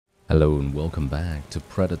Hello and welcome back to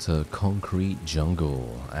Predator Concrete Jungle,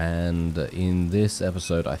 and in this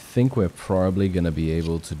episode I think we're probably going to be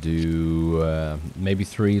able to do maybe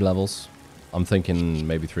 3 levels. I'm thinking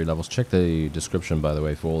maybe 3 levels. Check the description by the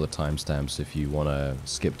way for all the timestamps if you want to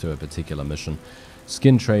skip to a particular mission.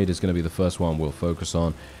 Skin trade is going to be the first one we'll focus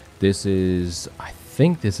on. I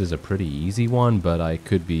think this is a pretty easy one, but I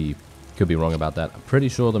could be wrong about that. I'm pretty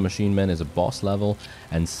sure the Machine Men is a boss level,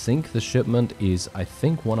 and Sink the Shipment is, I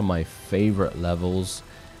think, one of my favorite levels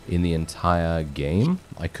in the entire game.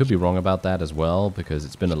 I could be wrong about that as well, because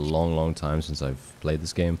it's been a long time since I've played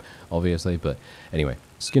this game, obviously, but anyway,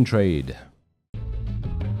 Skin Trade.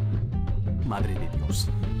 Madre de Dios.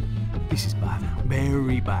 This is bad.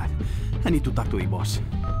 Very bad. I need to talk to the boss.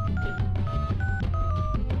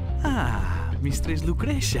 Ah, Mistress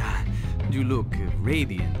Lucretia. You look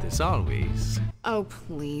radiant as always. Oh,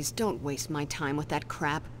 please, don't waste my time with that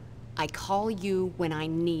crap. I call you when I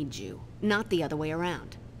need you, not the other way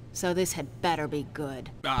around. So this had better be good.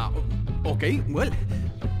 Okay, well,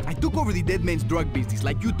 I took over the dead man's drug business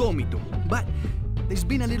like you told me to, but there's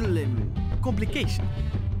been a little complication.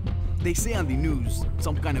 They say on the news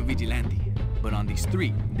some kind of vigilante, but on the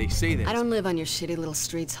street they say that... I don't live on your shitty little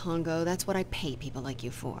streets, Hongo. That's what I pay people like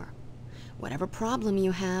you for. Whatever problem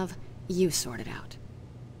you have, you sort it out.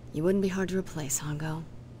 You wouldn't be hard to replace, Hongo.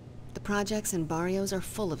 The projects and barrios are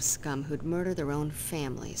full of scum who'd murder their own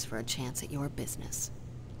families for a chance at your business.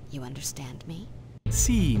 You understand me?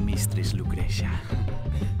 Si, Mistress Lucretia.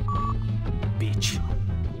 Bitch.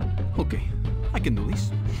 Okay, I can do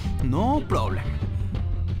this. No problem.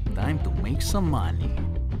 Time to make some money.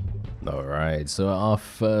 Alright, so our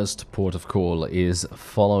first port of call is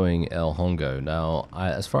following El Hongo. Now,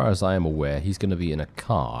 as far as I am aware, he's going to be in a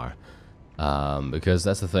car. Because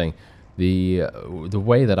that's the thing. The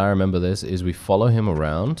way that I remember this is we follow him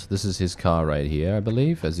around. This is his car right here, I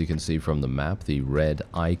believe. As you can see from the map, the red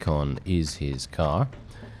icon is his car.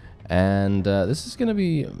 And this is going to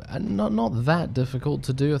be not that difficult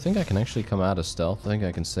to do. I think I can actually come out of stealth. I think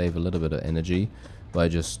I can save a little bit of energy by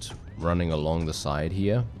just running along the side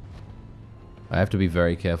here. I have to be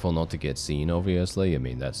very careful not to get seen, obviously. I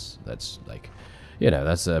mean, that's like, you know,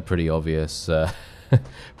 that's a pretty obvious...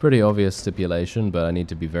 pretty obvious stipulation, but I need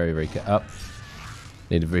to be very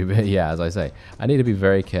yeah, as I say, I need to be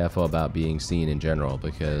very careful about being seen in general,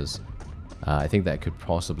 because I think that could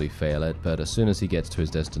possibly fail it. But as soon as he gets to his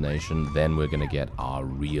destination, then we're going to get our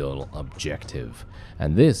real objective,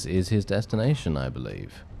 and this is his destination, I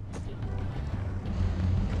believe.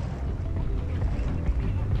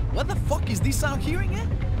 What the fuck is this I'm hearing, eh?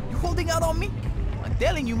 You holding out on me? I'm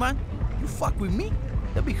telling you, man, you fuck with me,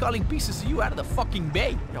 they'll be hauling pieces of you out of the fucking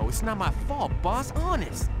bay. Yo, it's not my fault, boss.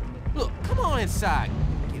 Honest. Look, come on inside.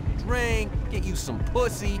 Get a drink, get you some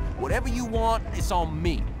pussy, whatever you want, it's on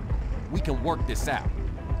me. We can work this out.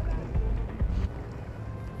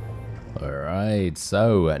 Alright,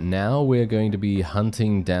 so now we're going to be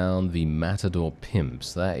hunting down the matador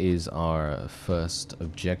pimps. That is our first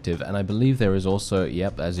objective, and I believe there is also,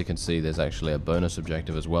 yep, as you can see, there's actually a bonus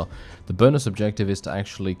objective as well. The bonus objective is to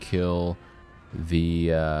actually kill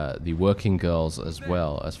the working girls as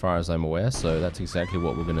well, as far as I'm aware, so that's exactly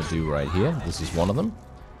what we're going to do right here. This is one of them,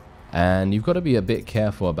 and you've got to be a bit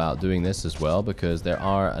careful about doing this as well, because there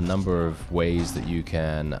are a number of ways that you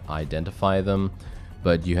can identify them,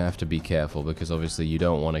 but you have to be careful, because obviously you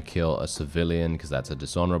don't want to kill a civilian, because that's a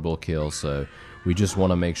dishonorable kill. So we just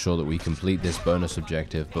want to make sure that we complete this bonus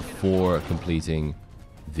objective before completing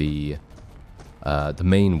the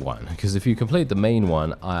main one, because if you complete the main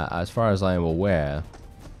one, as far as I am aware,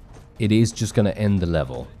 it is just going to end the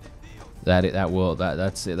level. That's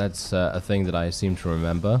a thing that I seem to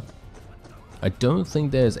remember. I don't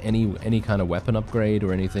think there's any kind of weapon upgrade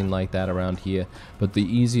or anything like that around here, but the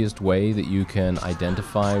easiest way that you can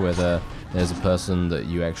identify whether there's a person that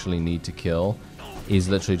you actually need to kill is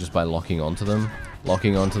literally just by locking onto them.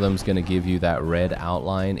 Locking onto them is going to give you that red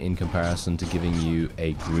outline in comparison to giving you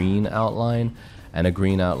a green outline, and a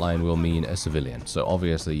green outline will mean a civilian. So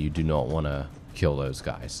obviously you do not want to kill those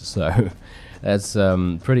guys. So that's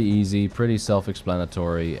pretty easy, pretty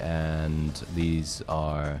self-explanatory, and these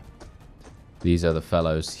are the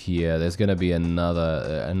fellows here. There's going to be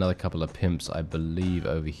another couple of pimps, I believe,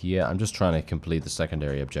 over here. I'm just trying to complete the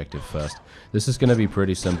secondary objective first. This is going to be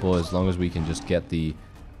pretty simple as long as we can just get the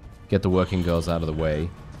working girls out of the way.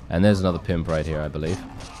 And there's another pimp right here, I believe.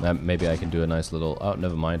 Maybe I can do a nice little... Oh,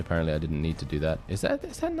 never mind. Apparently I didn't need to do that.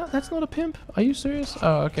 That's not a pimp? Are you serious?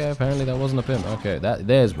 Oh, okay. Apparently that wasn't a pimp. Okay,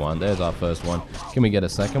 there's one. There's our first one. Can we get a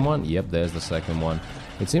second one? Yep, there's the second one.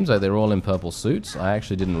 It seems like they're all in purple suits. I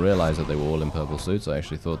actually didn't realize that they were all in purple suits. I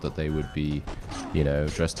actually thought that they would be, you know,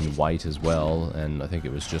 dressed in white as well, and I think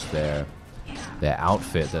it was just their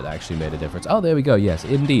outfit that actually made a difference. Oh, there we go. Yes,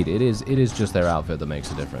 indeed, it is just their outfit that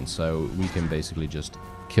makes a difference. So we can basically just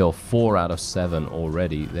kill 4 out of 7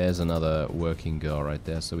 already. There's another working girl right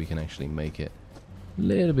there, so we can actually make it a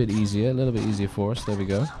little bit easier for us. There we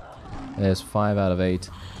go. There's 5 out of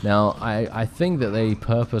 8. Now, I think that they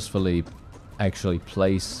purposefully actually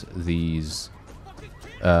place these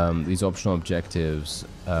optional objectives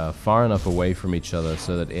far enough away from each other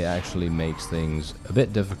so that it actually makes things a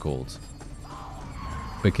bit difficult.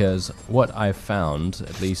 Because what I've found,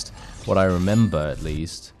 at least what I remember at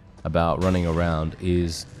least, about running around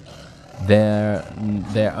is they're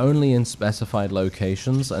only in specified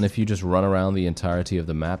locations, and if you just run around the entirety of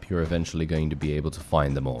the map, you're eventually going to be able to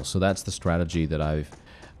find them all. So that's the strategy that I've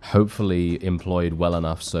hopefully employed well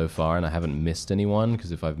enough so far, and I haven't missed anyone,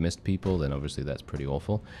 because if I've missed people, then obviously that's pretty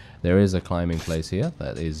awful. There is a climbing place here.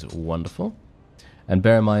 That is wonderful. And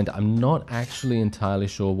bear in mind, I'm not actually entirely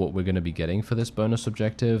sure what we're going to be getting for this bonus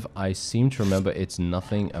objective. I seem to remember it's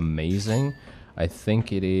nothing amazing. I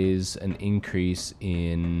think it is an increase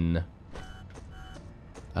in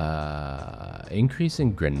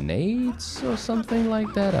grenades or something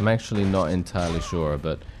like that. I'm actually not entirely sure,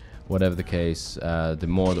 but whatever the case, the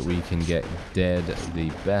more that we can get dead, the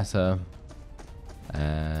better.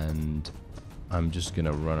 And I'm just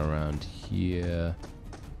gonna run around here.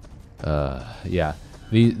 Yeah,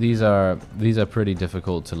 these are pretty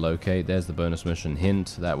difficult to locate. There's the bonus mission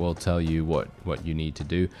hint that will tell you what you need to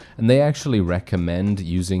do, and they actually recommend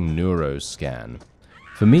using neuroscan.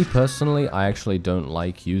 For me personally, I actually don't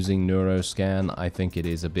like using neuroscan. I think it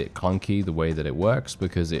is a bit clunky the way that it works,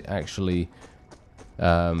 because it actually,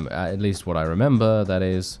 at least what I remember, that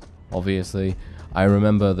is, obviously, I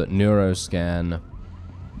remember that neuroscan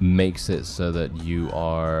makes it so that you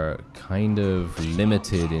are kind of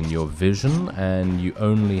limited in your vision, and you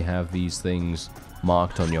only have these things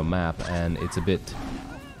marked on your map, and it's a bit,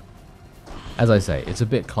 as I say, it's a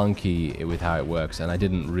bit clunky with how it works, and I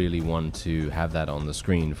didn't really want to have that on the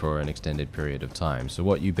screen for an extended period of time. So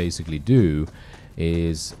what you basically do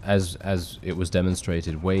is, as it was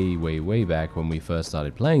demonstrated way back when we first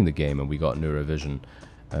started playing the game and we got Neurovision,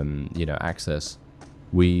 you know, access,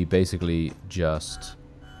 we basically just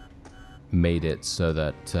made it so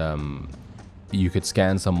that you could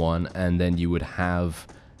scan someone, and then you would have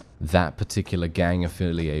that particular gang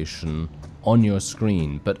affiliation on your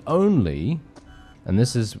screen, but only, and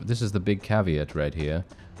this is the big caveat right here,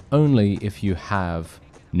 only if you have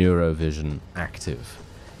Neurovision active.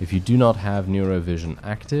 If you do not have Neurovision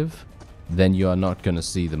active, then you are not going to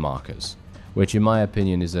see the markers, which in my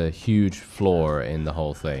opinion is a huge flaw in the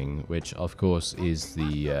whole thing, which of course is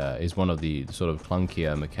one of the sort of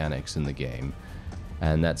clunkier mechanics in the game,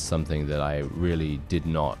 and that's something that I really did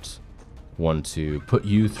not want to put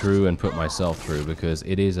you through and put myself through, because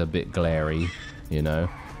it is a bit glary, you know.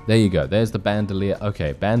 There you go, there's the bandolier.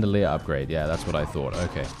 Okay, bandolier upgrade, yeah, that's what I thought.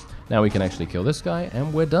 Okay, now we can actually kill this guy,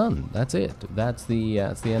 and we're done. That's it. That's the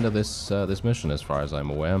end of this this mission, as far as I'm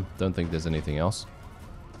aware. Don't think there's anything else.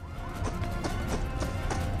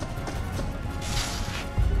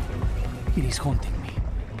 It is haunting me.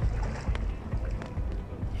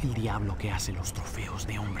 El diablo que hace los trofeos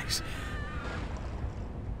de hombres.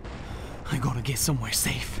 I gotta get somewhere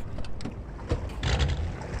safe.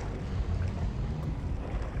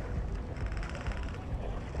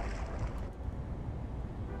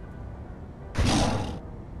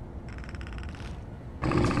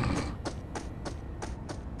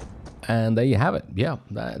 And there you have it. Yeah,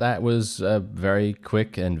 that was a very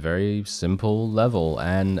quick and very simple level,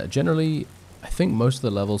 and generally I think most of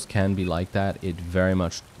the levels can be like that. It very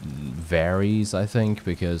much varies, I think,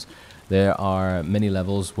 because there are many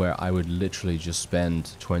levels where I would literally just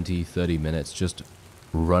spend 20-30 minutes just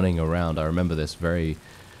running around. I remember this very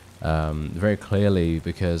clearly,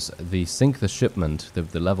 because the Sink the Shipment,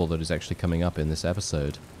 the level that is actually coming up in this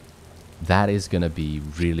episode, that is going to be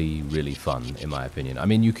really fun, in my opinion. I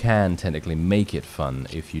mean, you can technically make it fun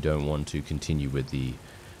if you don't want to continue with the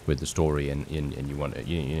story, and you want to,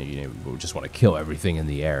 you just want to kill everything in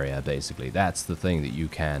the area. Basically, that's the thing that you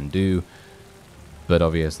can do. But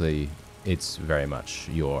obviously, it's very much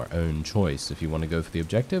your own choice. If you want to go for the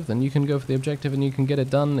objective, then you can go for the objective, and you can get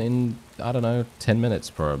it done in, I don't know, 10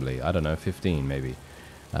 minutes probably. I don't know, 15 maybe.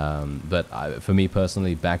 But for me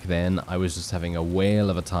personally, back then, I was just having a whale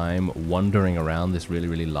of a time wandering around this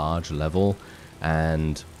really large level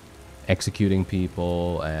and executing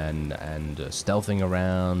people and stealthing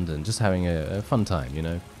around and just having a fun time, you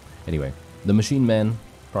know. Anyway, the Machine Men,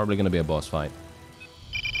 probably going to be a boss fight.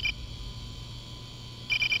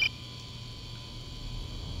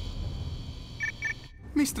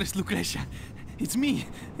 Mistress Lucrecia. It's me,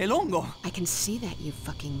 El Hongo. I can see that, you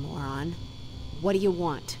fucking moron. What do you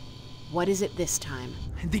want? What is it this time?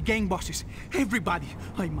 The gang bosses, everybody,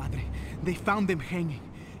 ay madre, they found them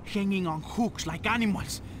hanging on hooks like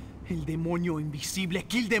animals. El demonio invisible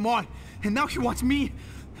killed them all, and now he wants me.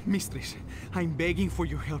 Mistress, I'm begging for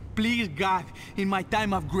your help. Please, God, in my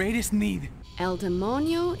time of greatest need. El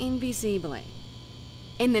demonio invisible.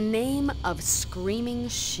 In the name of screaming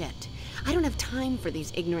shit. I don't have time for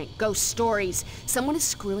these ignorant ghost stories. Someone is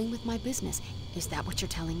screwing with my business. Is that what you're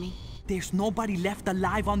telling me? There's nobody left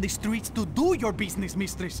alive on the streets to do your business,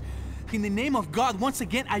 mistress. In the name of God, once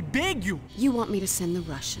again, I beg you. You want me to send the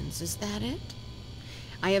Russians, is that it?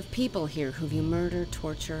 I have people here who view murder,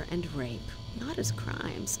 torture, and rape, not as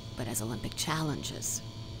crimes, but as Olympic challenges.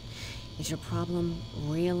 Is your problem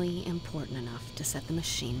really important enough to set the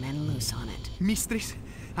machine men loose on it? Mistress,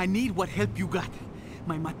 I need what help you got.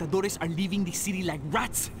 My matadores are leaving the city like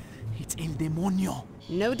rats. It's El Demonio.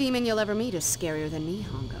 No demon you'll ever meet is scarier than me,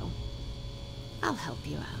 Hongo. I'll help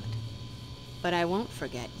you out. But I won't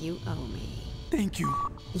forget you owe me. Thank you.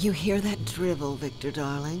 You hear that drivel, Victor,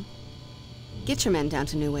 darling? Get your men down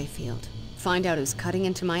to New Way Field. Find out who's cutting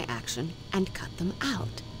into my action, and cut them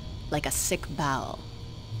out. Like a sick bowel.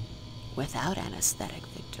 Without anesthetic,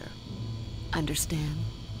 Victor. Understand?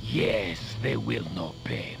 Yes, there will no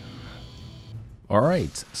pain.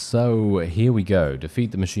 Alright, so here we go,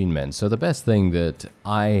 defeat the machine men. So the best thing that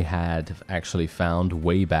I had actually found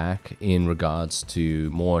way back in regards to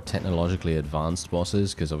more technologically advanced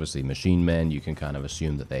bosses, because obviously machine men, you can kind of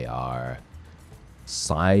assume that they are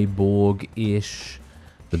cyborg-ish.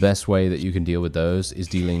 The best way that you can deal with those is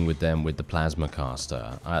dealing with them with the plasma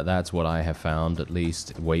caster. That's what I have found, at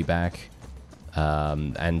least way back.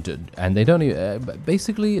 And they don't even,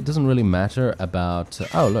 basically it doesn't really matter about,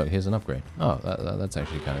 oh look, here's an upgrade. Oh, that's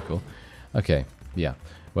actually kind of cool. Okay, yeah.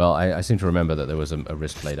 Well, I seem to remember that there was a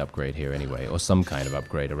wrist blade upgrade here anyway, or some kind of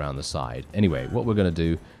upgrade around the side. Anyway, what we're going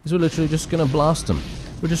to do is we're literally just going to blast them.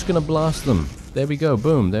 We're just going to blast them. There we go,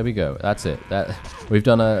 boom, there we go. That's it. We've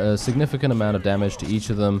done a significant amount of damage to each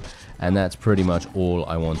of them, and that's pretty much all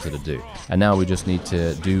I wanted to do. And now we just need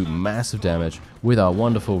to do massive damage with our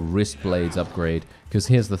wonderful wrist blades upgrade, because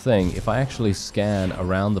here's the thing, if I actually scan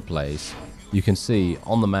around the place, you can see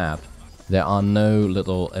on the map, there are no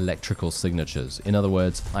little electrical signatures. In other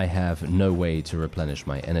words, I have no way to replenish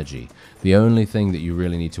my energy. The only thing that you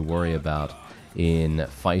really need to worry about in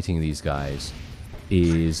fighting these guys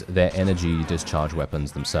is their energy discharge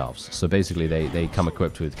weapons themselves. So basically they come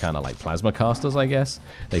equipped with kind of like plasma casters, I guess.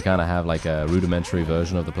 They kind of have like a rudimentary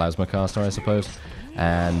version of the plasma caster, I suppose.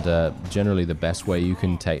 And generally the best way you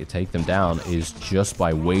can take them down is just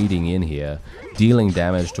by wading in here, dealing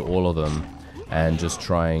damage to all of them, and just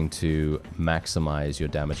trying to maximize your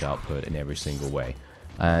damage output in every single way.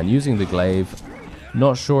 And using the glaive,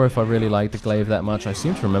 not sure if I really like the glaive that much. I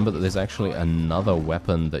seem to remember that there's actually another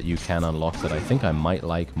weapon that you can unlock that I think I might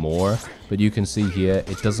like more, but you can see here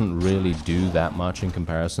it doesn't really do that much in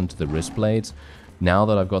comparison to the wrist blades. Now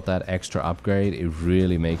that I've got that extra upgrade, it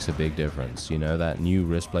really makes a big difference. You know, that new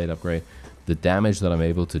wrist blade upgrade, the damage that I'm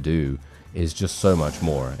able to do is just so much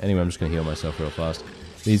more. Anyway, I'm just going to heal myself real fast.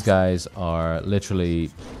 These guys are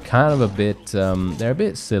literally kind of a bit, they're a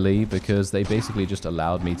bit silly because they basically just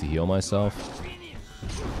allowed me to heal myself.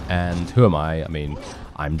 And who am I? I mean,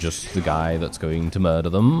 I'm just the guy that's going to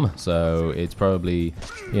murder them. So it's probably,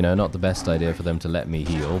 you know, not the best idea for them to let me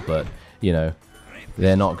heal. But, you know,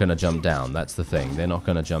 they're not going to jump down. That's the thing. They're not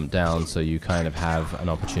going to jump down. So you kind of have an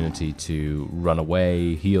opportunity to run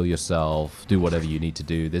away, heal yourself, do whatever you need to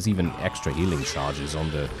do. There's even extra healing charges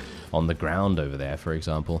on the ground over there, for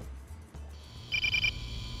example.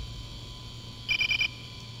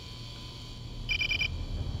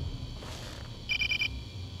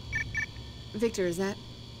 Victor, is that...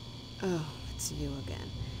 Oh, it's you again.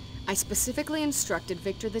 I specifically instructed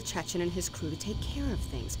Victor the Chechen and his crew to take care of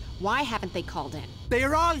things. Why haven't they called in?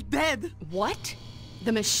 They're all dead! What?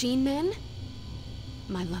 The machine men?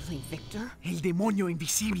 My lovely Victor? El Demonio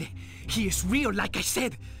Invisible. He is real, like I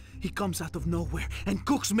said. He comes out of nowhere and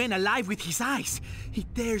cooks men alive with his eyes. He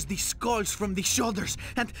tears the skulls from the shoulders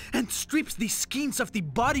and strips the skins of the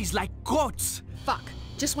bodies like coats. Fuck.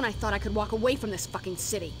 Just when I thought I could walk away from this fucking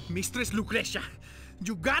city. Mistress Lucrecia,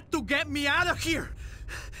 you got to get me out of here.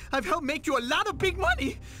 I've helped make you a lot of big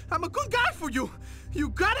money. I'm a good guy for you. You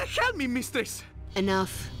gotta help me, mistress.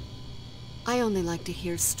 Enough. I only like to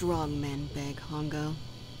hear strong men beg, Hongo.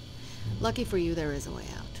 Lucky for you, there is a way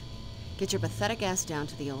out. Get your pathetic ass down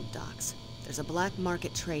to the old docks. There's a black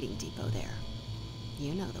market trading depot there.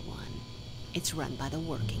 You know the one. It's run by the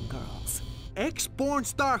working girls. Ex-porn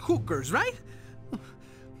star hookers, right?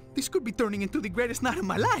 This could be turning into the greatest night of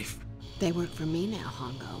my life. They work for me now,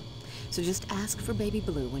 Hongo. So just ask for Baby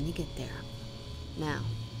Blue when you get there. Now,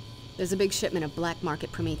 there's a big shipment of black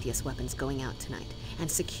market Prometheus weapons going out tonight,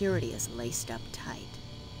 and security is laced up tight.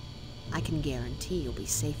 I can guarantee you'll be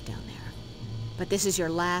safe down there. But this is your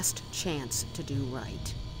last chance to do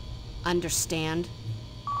right. Understand?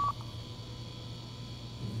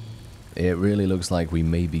 It really looks like we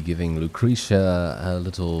may be giving Lucretia a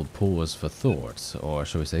little pause for thought, or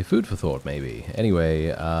shall we say food for thought, maybe. Anyway,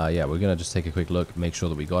 yeah, we're gonna just take a quick look, make sure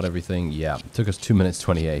that we got everything. Yeah, took us 2 minutes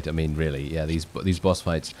 28. I mean, really, yeah, these boss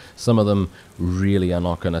fights, some of them really are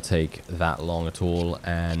not gonna take that long at all,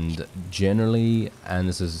 and generally, and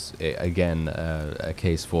this is again a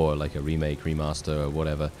case for like a remake, remaster, or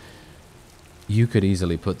whatever, you could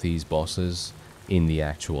easily put these bosses in the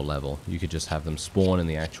actual level. You could just have them spawn in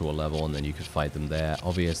the actual level and then you could fight them there.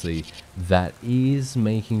 Obviously, that is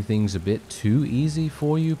making things a bit too easy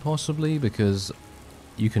for you, possibly, because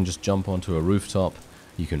you can just jump onto a rooftop,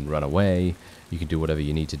 you can run away, you can do whatever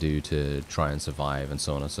you need to do to try and survive, and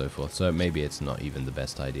so on and so forth. So maybe it's not even the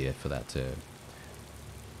best idea for that to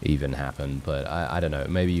even happen, but I don't know.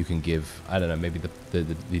 Maybe you can give, I don't know, maybe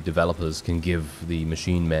the developers can give the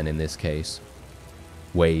machine men in this case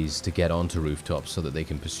ways to get onto rooftops so that they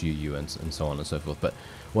can pursue you and so on and so forth. But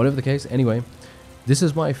whatever the case, anyway, this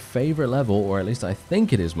is my favorite level, or at least I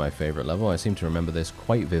think it is my favorite level. I seem to remember this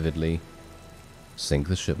quite vividly. Sink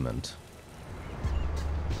the shipment.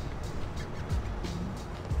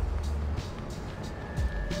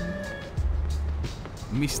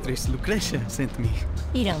 Mistress Lucretia sent me.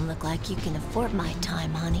 You don't look like you can afford my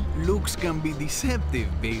time, honey. Looks can be deceptive,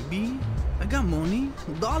 baby. I got money,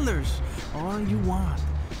 dollars, all you want.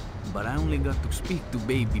 But I only got to speak to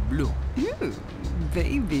Baby Blue. Ooh,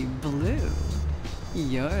 Baby Blue.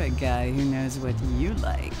 You're a guy who knows what you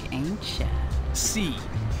like, ain't ya? See,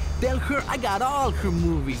 tell her I got all her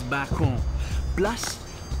movies back home. Plus,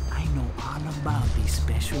 I know all about these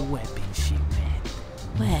special weapons she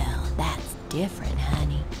made. Well, that's different,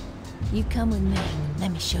 honey. You come with me.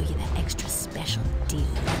 Let me show you the extra special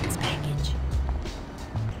deals package.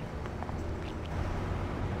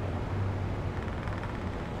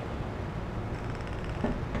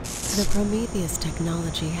 The Prometheus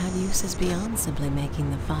technology had uses beyond simply making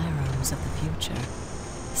the firearms of the future.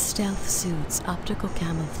 Stealth suits, optical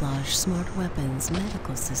camouflage, smart weapons,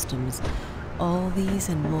 medical systems, all these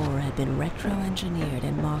and more had been retro-engineered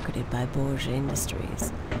and marketed by Borgia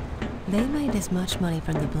Industries. They made as much money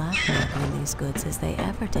from the black market in these goods as they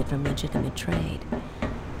ever did from legitimate trade.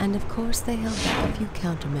 And of course they held back a few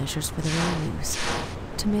countermeasures for their own use,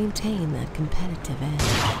 to maintain that competitive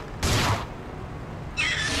edge.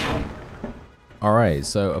 Alright,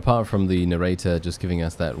 so apart from the narrator just giving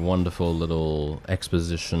us that wonderful little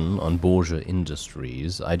exposition on Borgia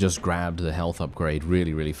Industries, I just grabbed the health upgrade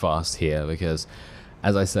really fast here because,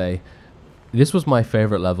 as I say, this was my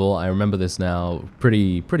favorite level. I remember this now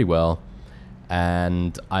pretty well,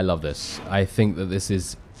 and I love this. I think that this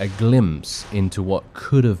is a glimpse into what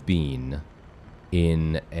could have been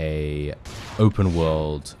in a open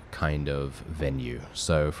world kind of venue.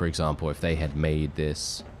 So, for example, if they had made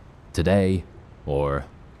this today, or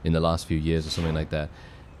in the last few years or something like that,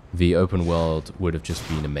 the open world would have just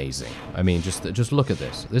been amazing. I mean, just look at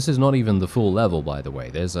this. This is not even the full level, by the way.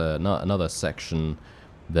 There's another section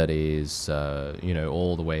that is, you know,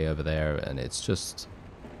 all the way over there, and it's just,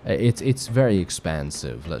 it's very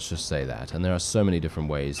expansive, let's just say that. And there are so many different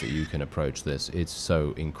ways that you can approach this. It's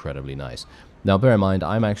so incredibly nice. Now, bear in mind,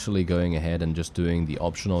 I'm actually going ahead and just doing the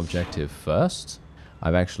optional objective first.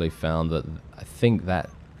 I've actually found that, I think that,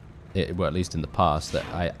 well, at least in the past, that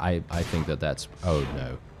I think that that's... Oh,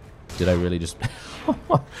 no. Did I really just...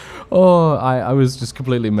 Oh, I was just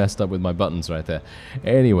completely messed up with my buttons right there.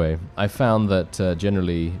 Anyway, I found that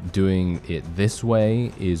generally doing it this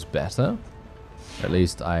way is better. At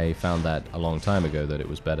least I found that a long time ago, that it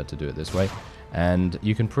was better to do it this way. And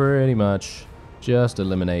you can pretty much just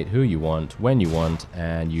eliminate who you want, when you want,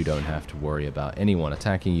 and you don't have to worry about anyone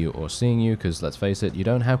attacking you or seeing you, because let's face it, you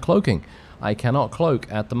don't have cloaking. I cannot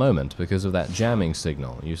cloak at the moment because of that jamming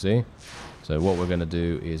signal, you see? So what we're going to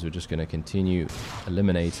do is we're just going to continue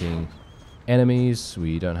eliminating enemies.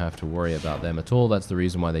 We don't have to worry about them at all. That's the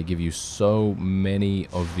reason why they give you so many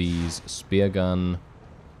of these spear gun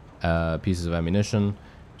pieces of ammunition.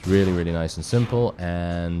 It's really nice and simple,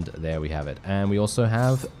 and there we have it. And we also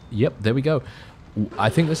have, yep, there we go. I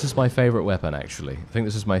think this is my favorite weapon, actually. I think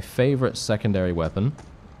this is my favorite secondary weapon,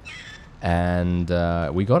 and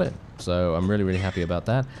we got it. So I'm really happy about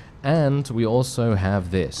that. And we also have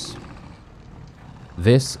this.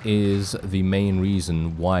 this is the main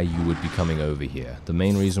reason why you would be coming over here. The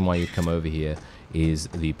main reason why you come over here is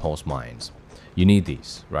the pulse mines. You need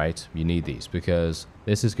these, right? You need these because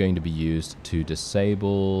this is going to be used to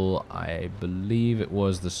disable, I believe it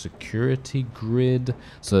was the security grid.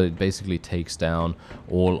 So it basically takes down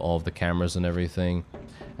all of the cameras and everything.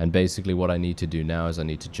 And basically what I need to do now is I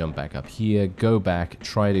need to jump back up here, go back,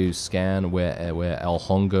 try to scan where El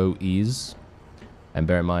Hongo is. And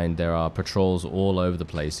bear in mind, there are patrols all over the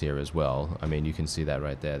place here as well. I mean, you can see that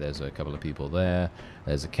right there. There's a couple of people there.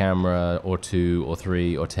 There's a camera, or 2, or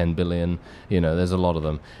 3, or 10 billion. You know, there's a lot of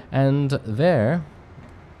them. And there,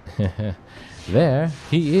 there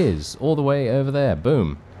he is, all the way over there.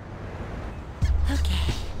 Boom.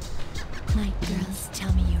 Okay. My girls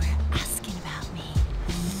tell me you were asking about me.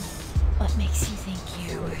 What makes you think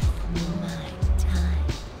you're worth my time?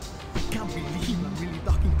 I can't believe I'm really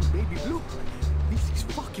talking to Baby Blue. This is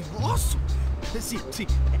fucking awesome. See,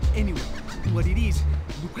 anyway, what it is,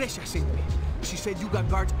 Lucrecia sent me. She said you got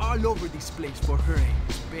guards all over this place for her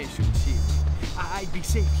special shit. I'd be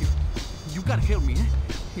safe here. You gotta help me,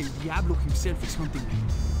 eh? El Diablo himself is hunting me.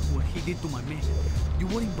 What he did to my man, you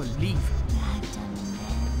wouldn't believe. I've done the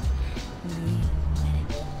man you wouldn't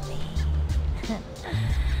believe.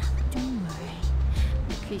 Don't worry.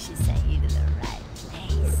 Lucretia sent you to the right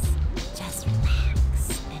place. Just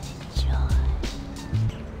relax and enjoy.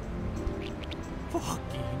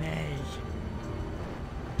 Fucking A.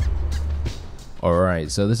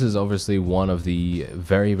 Alright, so this is obviously one of the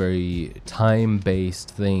very, very time-based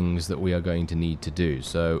things that we are going to need to do.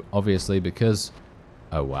 So, obviously, because...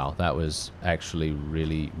 Oh, wow, that was actually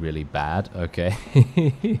really, really bad. Okay.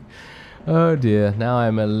 Oh, dear. Now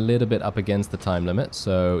I'm a little bit up against the time limit.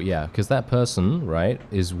 So, yeah, because that person, right,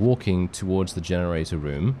 is walking towards the generator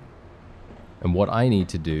room. And what I need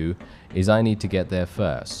to do is I need to get there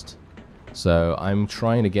first. So, I'm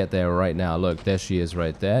trying to get there right now. Look, there she is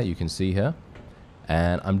right there. You can see her.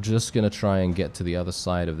 And I'm just going to try and get to the other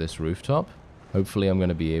side of this rooftop. Hopefully I'm going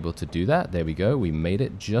to be able to do that. There we go. We made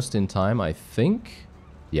it just in time, I think.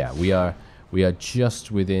 Yeah, we are just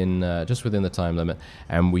within the time limit.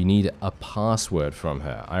 And we need a password from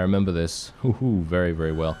her. I remember this very,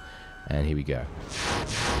 very well. And here we go.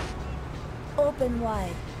 Open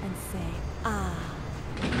wide and say, ah.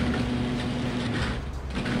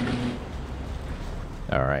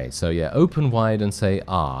 Alright, so yeah, open wide and say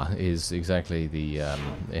ah is exactly the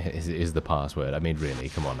is the password. I mean, really,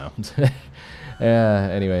 come on now. Yeah,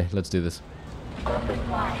 anyway, let's do this. Open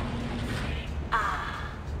wide and say,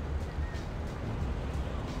 ah.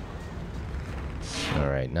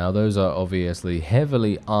 Alright, now those are obviously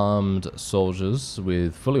heavily armed soldiers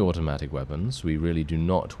with fully automatic weapons. We really do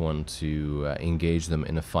not want to engage them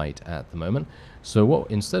in a fight at the moment. So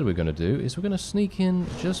what instead we're going to do is we're going to sneak in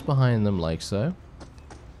just behind them like so.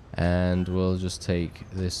 And we'll just take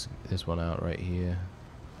this one out right here.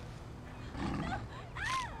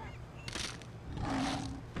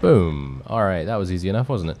 Boom. Alright, that was easy enough,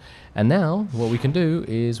 wasn't it? And now, what we can do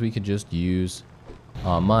is we could just use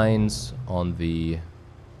our mines on the...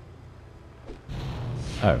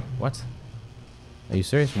 Oh, what? Are you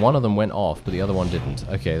serious? One of them went off, but the other one didn't.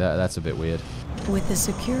 Okay, that's a bit weird. With the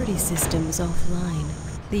security systems offline,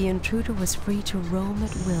 the intruder was free to roam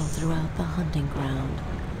at will throughout the hunting ground.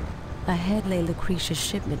 Ahead lay Lucretia's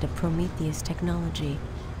shipment of Prometheus technology,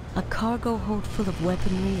 a cargo hold full of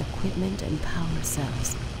weaponry, equipment, and power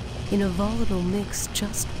cells, in a volatile mix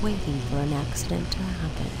just waiting for an accident to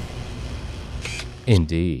happen.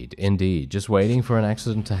 Indeed, indeed. Just waiting for an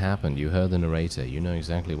accident to happen. You heard the narrator. You know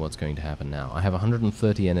exactly what's going to happen now. I have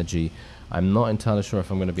 130 energy. I'm not entirely sure if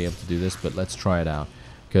I'm going to be able to do this, but let's try it out.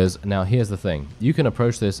 Because now here's the thing. You can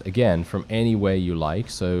approach this, again, from any way you like.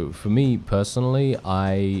 So for me, personally,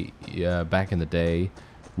 I, back in the day,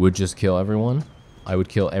 would just kill everyone. I would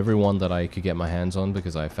kill everyone that I could get my hands on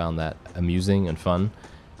because I found that amusing and fun.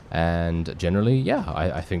 And generally, yeah,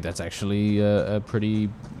 I think that's actually a pretty,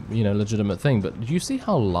 legitimate thing. But do you see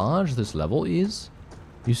how large this level is?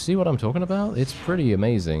 You see what I'm talking about? It's pretty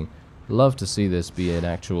amazing. Love to see this be an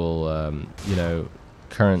actual,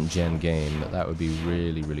 current gen game. That would be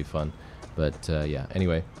really, really fun. But yeah,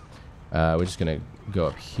 anyway, we're just gonna go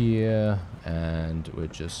up here and we're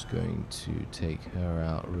just going to take her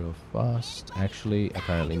out real fast. Actually,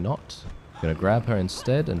 apparently not. Gonna grab her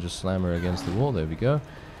instead and just slam her against the wall. There we go.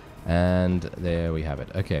 And there we have it.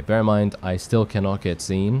 Okay, bear in mind, I still cannot get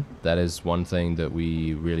seen. That is one thing that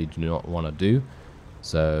we really do not want to do.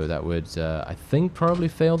 So that would, I think, probably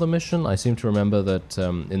fail the mission. I seem to remember that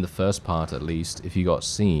in the first part, at least, if you got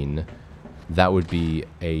seen, that would be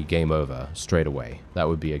a game over straight away. That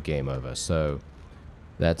would be a game over. So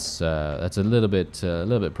That's a little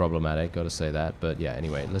bit problematic, gotta say that. But yeah,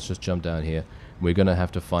 anyway, let's just jump down here. We're gonna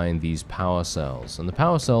have to find these power cells, and the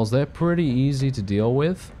power cells, they're pretty easy to deal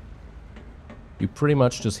with. You pretty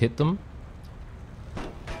much just hit them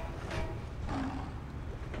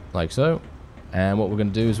like so, and what we're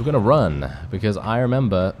gonna do is we're gonna run, because I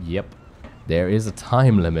remember, yep, there is a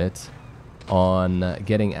time limit on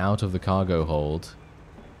getting out of the cargo hold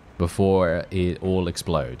before it all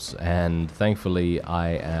explodes. And thankfully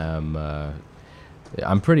I'm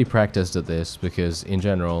pretty practiced at this, because in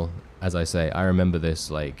general, as I say, I remember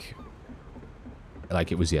this like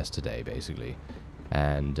it was yesterday basically.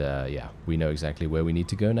 And yeah, we know exactly where we need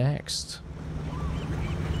to go next.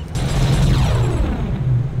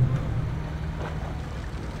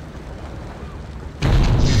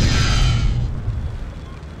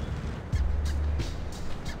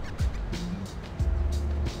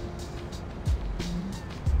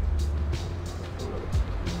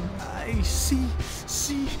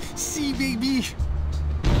 See, baby.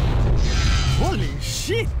 Holy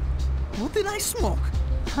shit! What did I smoke?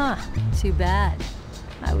 Huh, too bad.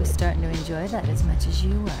 I was starting to enjoy that as much as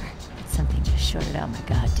you were. But something just shorted out my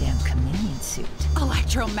goddamn chameleon suit.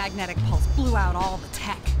 Electromagnetic pulse blew out all the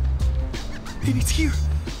tech. And it's here.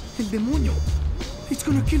 El demonio. It's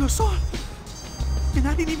gonna kill us all. And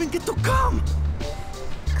I didn't even get to come.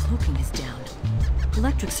 Cloaking is down.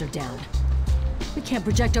 Electrics are down. We can't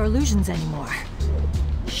project our illusions anymore.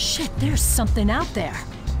 Shit, there's something out there.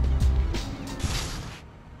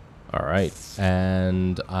 Alright,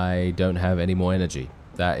 and I don't have any more energy.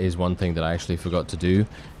 That is one thing that I actually forgot to do.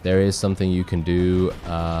 There is something you can do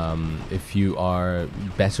if you are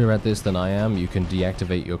better at this than I am. You can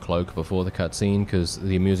deactivate your cloak before the cutscene, because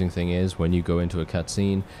the amusing thing is when you go into a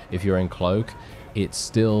cutscene, if you're in cloak, it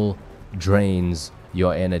still drains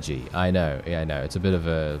your energy. I know, yeah, I know. It's a bit of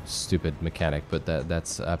a stupid mechanic, but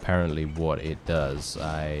that's apparently what it does.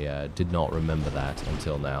 I did not remember that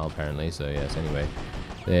until now, apparently. So yes, anyway,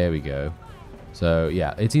 there we go. So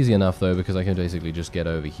yeah, it's easy enough though, because I can basically just get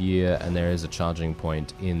over here, and there is a charging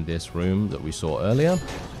point in this room that we saw earlier.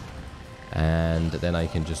 And then I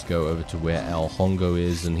can just go over to where El Hongo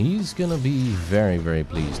is, and he's gonna be very, very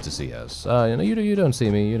pleased to see us. You know, you don't see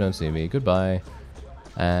me, you don't see me. Goodbye.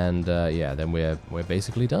 And yeah, then we're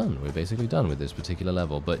basically done. We're basically done with this particular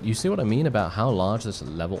level. But you see what I mean about how large this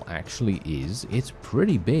level actually is? It's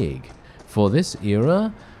pretty big. For this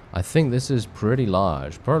era, I think this is pretty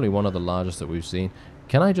large. Probably one of the largest that we've seen.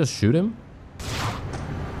 Can I just shoot him?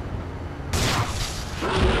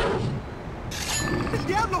 El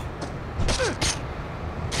diablo!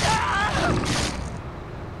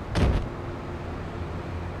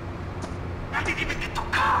 I didn't even get to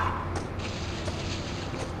come.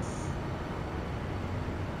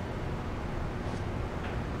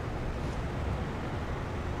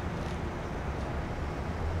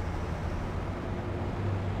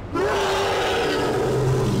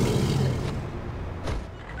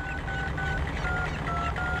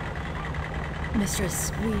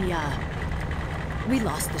 Mistress, we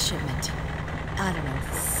lost the shipment. I don't know,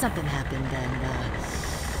 something happened, and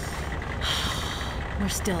we're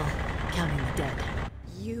still counting the dead.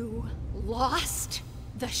 You lost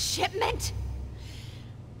the shipment?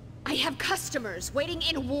 I have customers waiting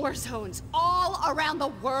in war zones all around the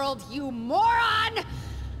world, you moron!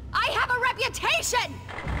 I have a reputation!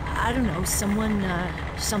 I don't know, someone,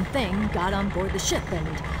 something got on board the ship,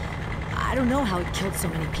 and I don't know how it killed so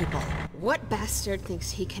many people. What bastard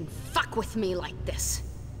thinks he can fuck with me like this?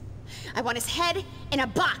 I want his head in a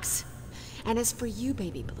box! And as for you,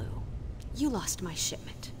 Baby Blue, you lost my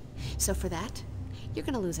shipment. So for that, you're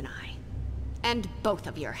gonna lose an eye. And both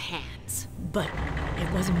of your hands. But it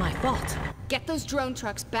wasn't my fault. Get those drone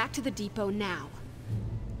trucks back to the depot now.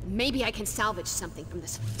 Maybe I can salvage something from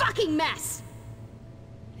this fucking mess!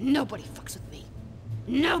 Nobody fucks with me.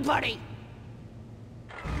 Nobody!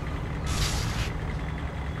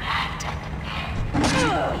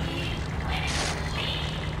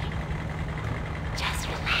 Just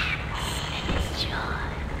relax and enjoy.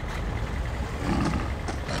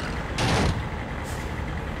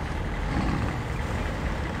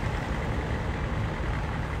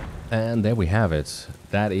 And there we have it.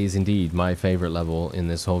 That is indeed my favorite level in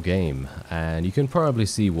this whole game, and you can probably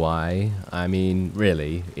see why. I mean,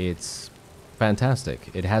 really, it's fantastic.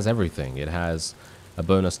 It has everything. It has a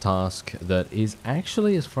bonus task that is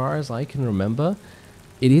actually, as far as I can remember,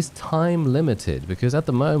 it is time limited, because at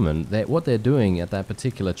the moment, what they're doing at that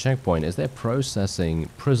particular checkpoint is they're processing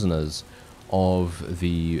prisoners of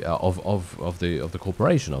the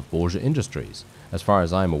corporation of Borgia Industries, as far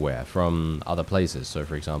as I'm aware, from other places. So,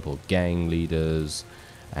 for example, gang leaders,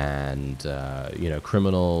 and you know,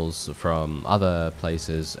 criminals from other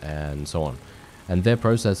places and so on, and they're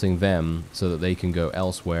processing them so that they can go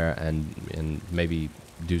elsewhere and maybe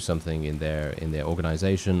do something in their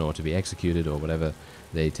organization, or to be executed, or whatever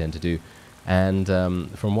they tend to do. And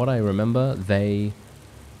from what I remember, they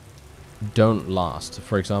don't last.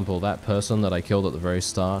 For example, that person that I killed at the very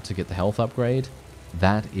start to get the health upgrade,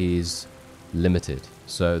 that is limited.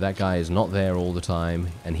 So that guy is not there all the time,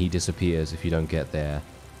 and he disappears if you don't get there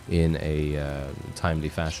in a timely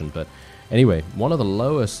fashion. But anyway, one of the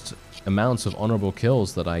lowest amounts of honorable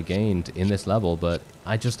kills that I gained in this level, but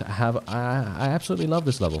I absolutely love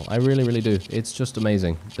this level. I really, really do. It's just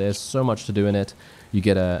amazing. There's so much to do in it. You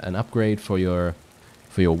get an upgrade for your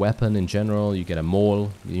weapon in general. You get a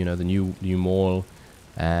maul, you know, the new maul,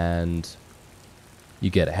 and you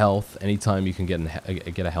get a health. Anytime you can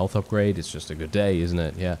get a health upgrade, it's just a good day, isn't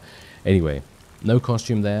it? Yeah. Anyway, no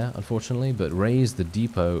costume there, unfortunately, but Raise the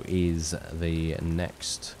Depot is the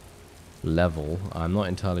next level. I'm not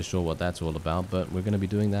entirely sure what that's all about, but we're going to be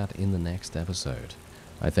doing that in the next episode.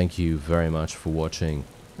 I thank you very much for watching,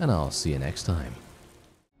 and I'll see you next time.